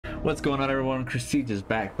What's going on, everyone? Christigious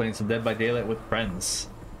back playing some Dead by Daylight with friends.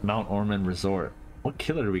 Mount Ormond Resort. What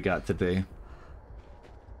killer do we got today?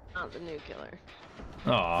 Not the new killer.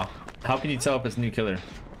 Aw. How can you tell if it's new killer?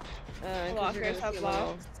 Lockers have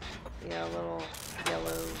locks. Yeah, little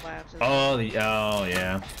yellow latches. Oh, oh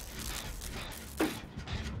yeah.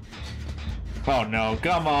 Oh no,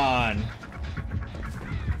 come on!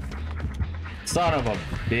 Son of a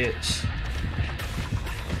bitch.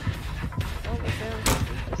 Oh, we found it.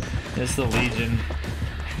 It's the Legion.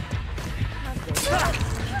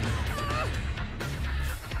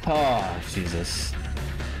 Oh, Jesus.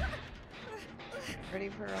 Ready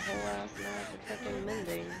for a whole ass match of fucking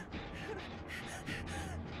mending.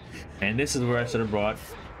 And this is where I should have brought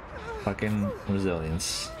fucking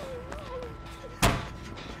resilience. I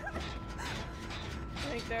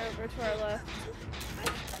think they're over to our left.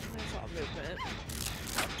 There's all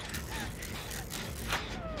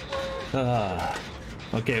movement.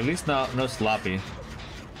 Okay, at least no sloppy.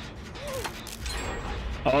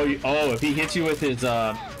 Oh, oh, if he hits you with his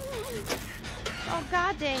Oh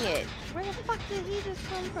god dang it! Where the fuck did he just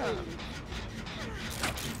come from?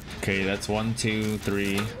 Okay, that's 1, 2,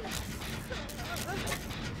 3.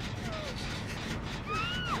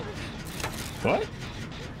 What?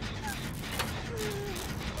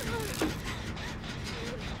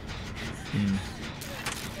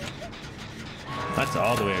 That's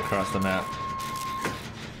all the way across the map.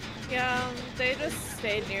 Yeah, they just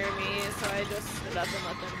stayed near me, so I just stood up and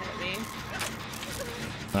let them hit me.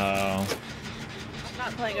 Oh. I'm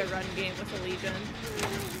not playing a run game with the Legion.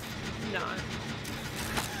 I'm not.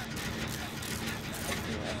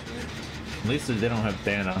 At least they don't have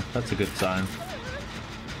Dana. That's a good sign.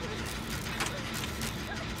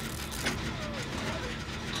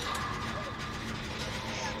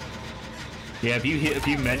 Yeah, if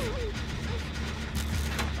you meant.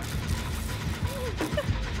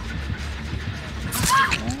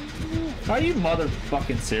 Are you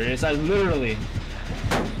motherfucking serious? I literally.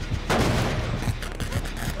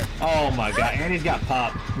 Oh my god, and he's got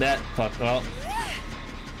pop. That fuck. Well,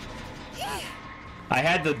 I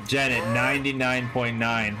had the gen at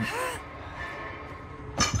 99.9.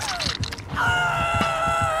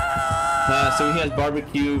 So he has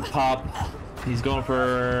barbecue, pop. He's going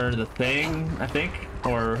for the Thing, I think,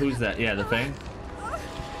 or who's that? Yeah, the Thing.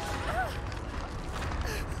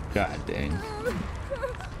 God dang.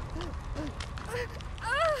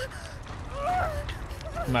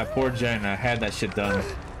 My poor gen, I had that shit done.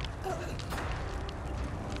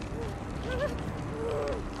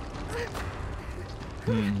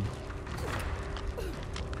 Trying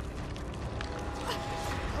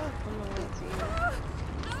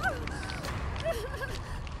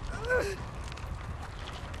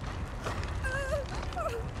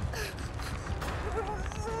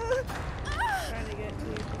to get to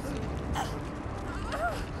you.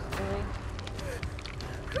 Really?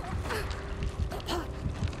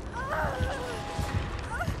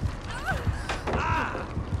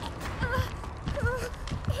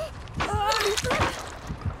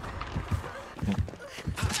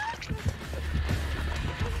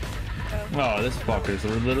 Oh, this fucker's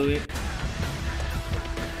literally.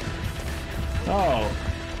 Oh.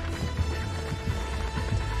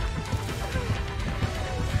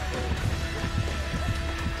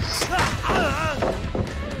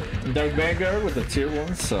 Dark Vanguard with a tier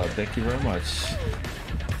 1 sub. Thank you very much.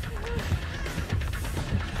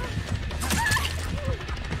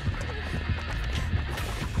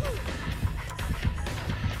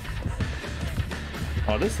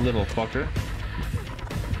 Oh, this little fucker.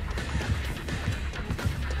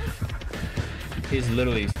 He's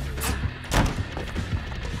literally.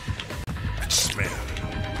 Smell.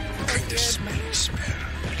 The smelly smell.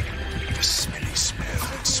 The smelly smell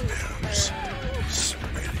that smells.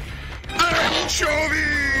 Smelly.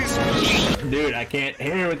 Anchovies! Dude, I can't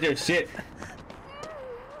hear with your shit.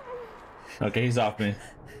 Okay, he's off me.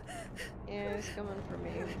 Yeah, he's coming for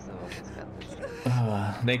me, so I just got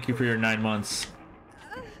this. Thank you for your 9 months.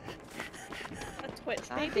 A Twitch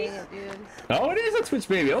God baby. dang it, dude. Oh, it is a Twitch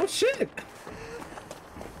baby. Oh shit.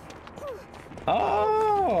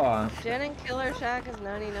 Oh. Jen and Killer Shack is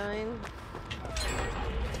 99.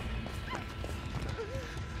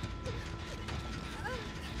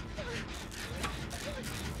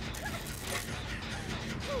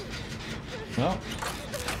 Well,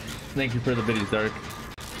 thank you for the biddies, Dark.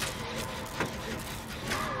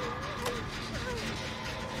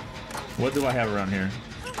 What do I have around here?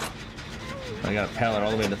 I got a pallet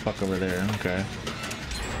all the way the fuck over there. Okay.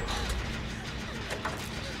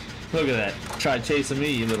 Look at that. Try chasing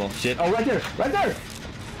me, you little shit. Oh, right there! Right there!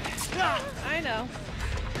 I know.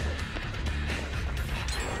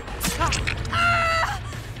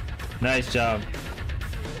 Nice job.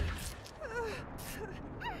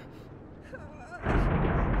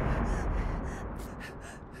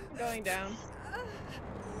 Going down.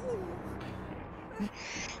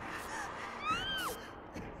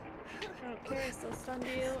 Okay, still stunned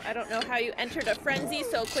you. I don't know how you entered a frenzy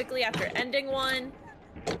so quickly after ending one.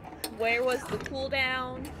 Where was the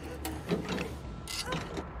cooldown?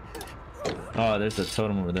 Oh, there's a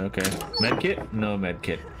totem over there. Okay. Medkit? No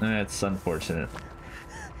medkit. That's unfortunate.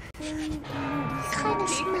 He's coming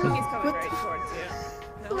right towards you.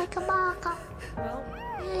 No? Like a baka. No?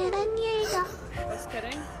 Just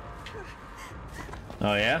kidding.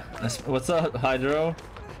 Oh yeah? What's up, Hydro?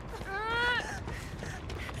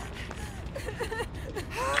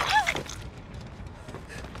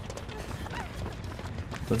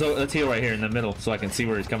 Let's heal right here in the middle so I can see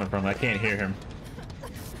where he's coming from. I can't hear him.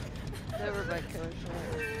 Over by Killer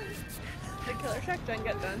Shack. Did Killer Shack done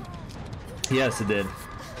get done? Yes, it did.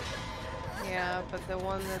 Yeah, but the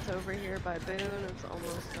one that's over here by Boone is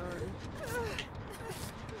almost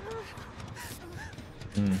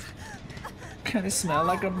done. Kind of smell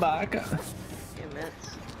like a baka. Damn it.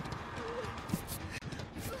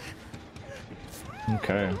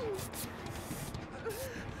 Okay.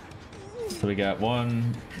 So we got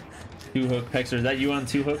 1, 2 hook. Pexer, is that you on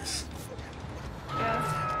 2 hooks? Yeah.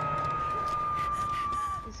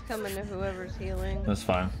 He's coming to whoever's healing. That's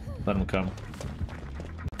fine. Let him come.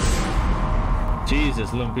 Jesus,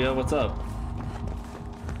 Lumpia, what's up?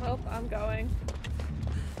 Oh, I'm going.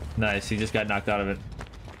 Nice, he just got knocked out of it.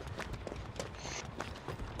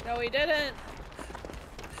 No, he didn't.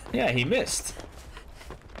 Yeah, he missed.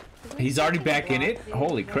 He's already back in it?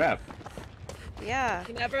 Holy crap. Yeah.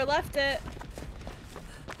 He never left it.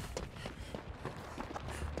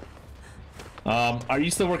 Are you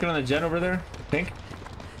still working on the gen over there, Pink?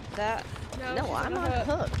 That. No, No, she's I'm on on a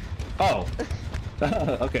hook. Oh.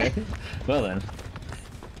 Okay. Well then.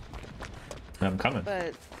 I'm coming.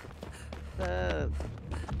 But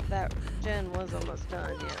that gen was almost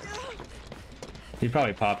done, yes. He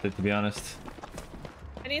probably popped it, to be honest.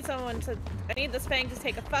 I need someone to. I need this fang to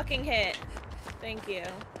take a fucking hit. Thank you.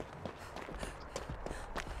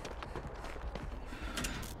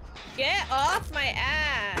 Get off my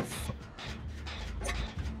ass!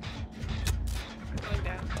 Going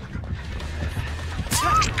down.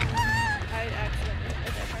 I accidentally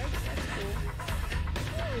hit that card. That's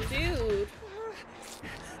cool. Dude!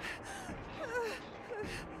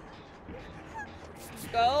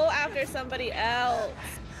 Go after somebody else.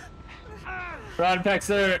 Run,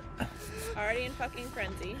 Pexer! Already in fucking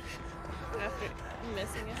frenzy. After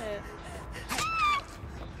missing a hit.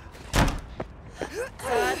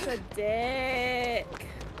 Such a dick.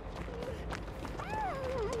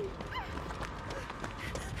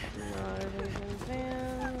 Not even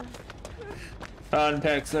fan. Run,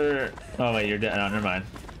 Pexer! Oh wait, you're dead. No, never mind.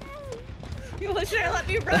 You should have let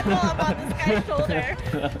me run while I'm on this guy's shoulder.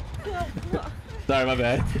 Sorry, my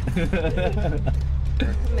bad.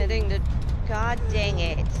 We're committing to. God dang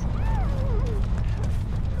it.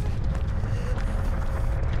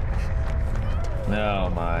 Oh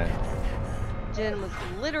my. Jen was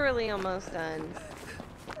literally almost done.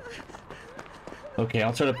 Okay,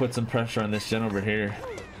 I'll try to put some pressure on this gen over here.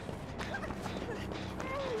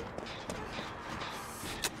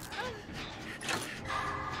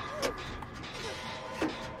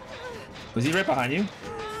 Was he right behind you?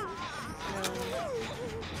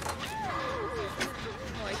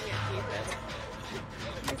 Oh, I can't keep it.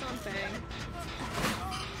 He's on Fang.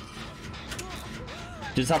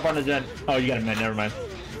 Just hop on the gen. Oh, you got a man. Never mind.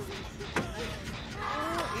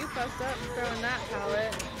 Oh, you fucked up throwing that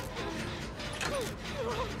pallet.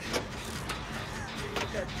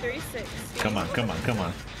 Good 360. Come on, come on, come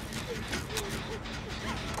on.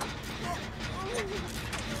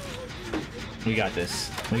 We got this.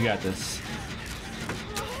 We got this.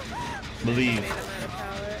 Believe. Made him out of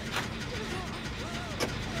pallet.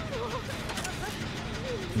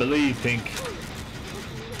 Believe, Pink.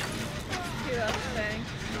 Do that thing.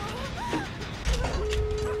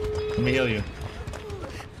 Let me heal you.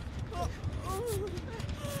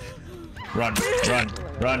 Run, run,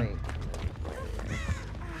 run.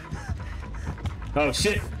 Oh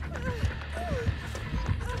shit!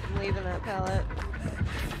 I'm leaving that pallet.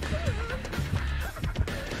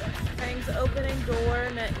 Fang's opening door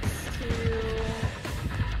next to.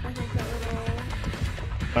 I think that little.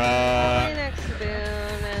 Right next to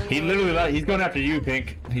Boone and. He literally, he's going after you,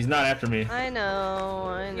 Pink. He's not after me. I know,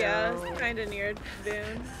 I know. Yeah, it's kind of near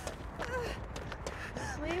Boone.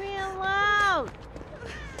 Just leave me alone!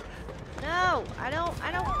 No, I don't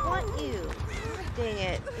want you. God dang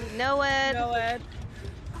it. No, Ed. No, Ed.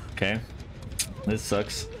 Okay. This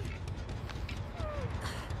sucks.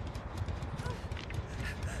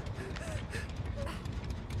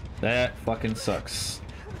 That fucking sucks.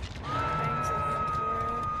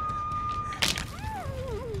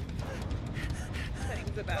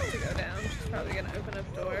 Thing's about to go down. She's probably gonna open a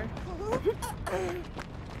door.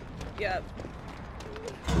 Yep.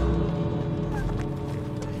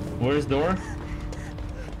 Where's the door?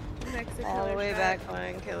 Next to All the Killer's way back. back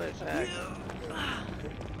behind Killer's back.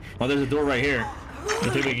 Oh, there's a door right here.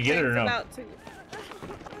 You think we can get it or no?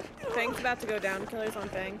 Fang's about to go down. Killer's on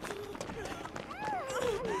Fang.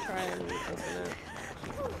 Try and open it.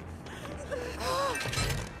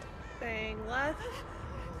 Fang left.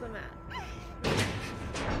 The mat.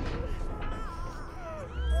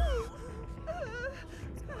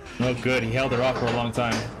 Oh, good. He held her off for a long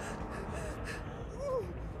time.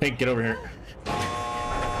 Pink, get over here.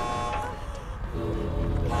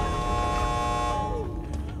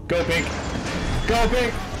 Go, Pink. Go,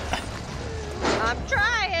 Pink. I'm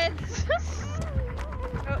trying.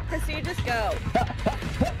 Oh, Christigious, go.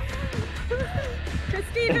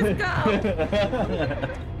 Christigious, go.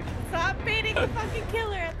 Stop baiting the fucking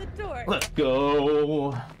killer at the door. Let's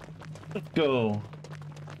go. Let's go.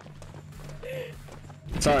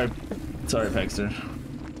 Sorry, Pexter.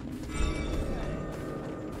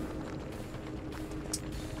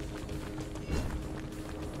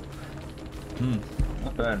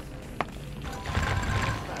 Not bad.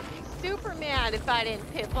 I'd be super mad if I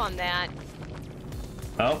didn't pip on that.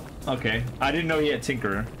 Oh, okay. I didn't know he had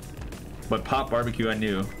Tinker, but Pop Barbecue I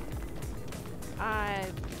knew. I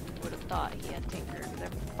would have thought he had Tinker because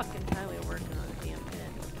every fucking time we were working on a damn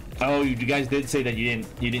pit. Oh, you guys did say that you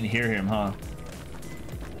didn't hear him, huh?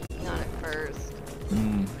 Not at first.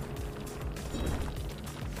 Hmm.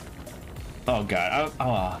 Oh god.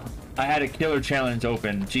 I had a killer challenge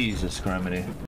open. Jesus Christ.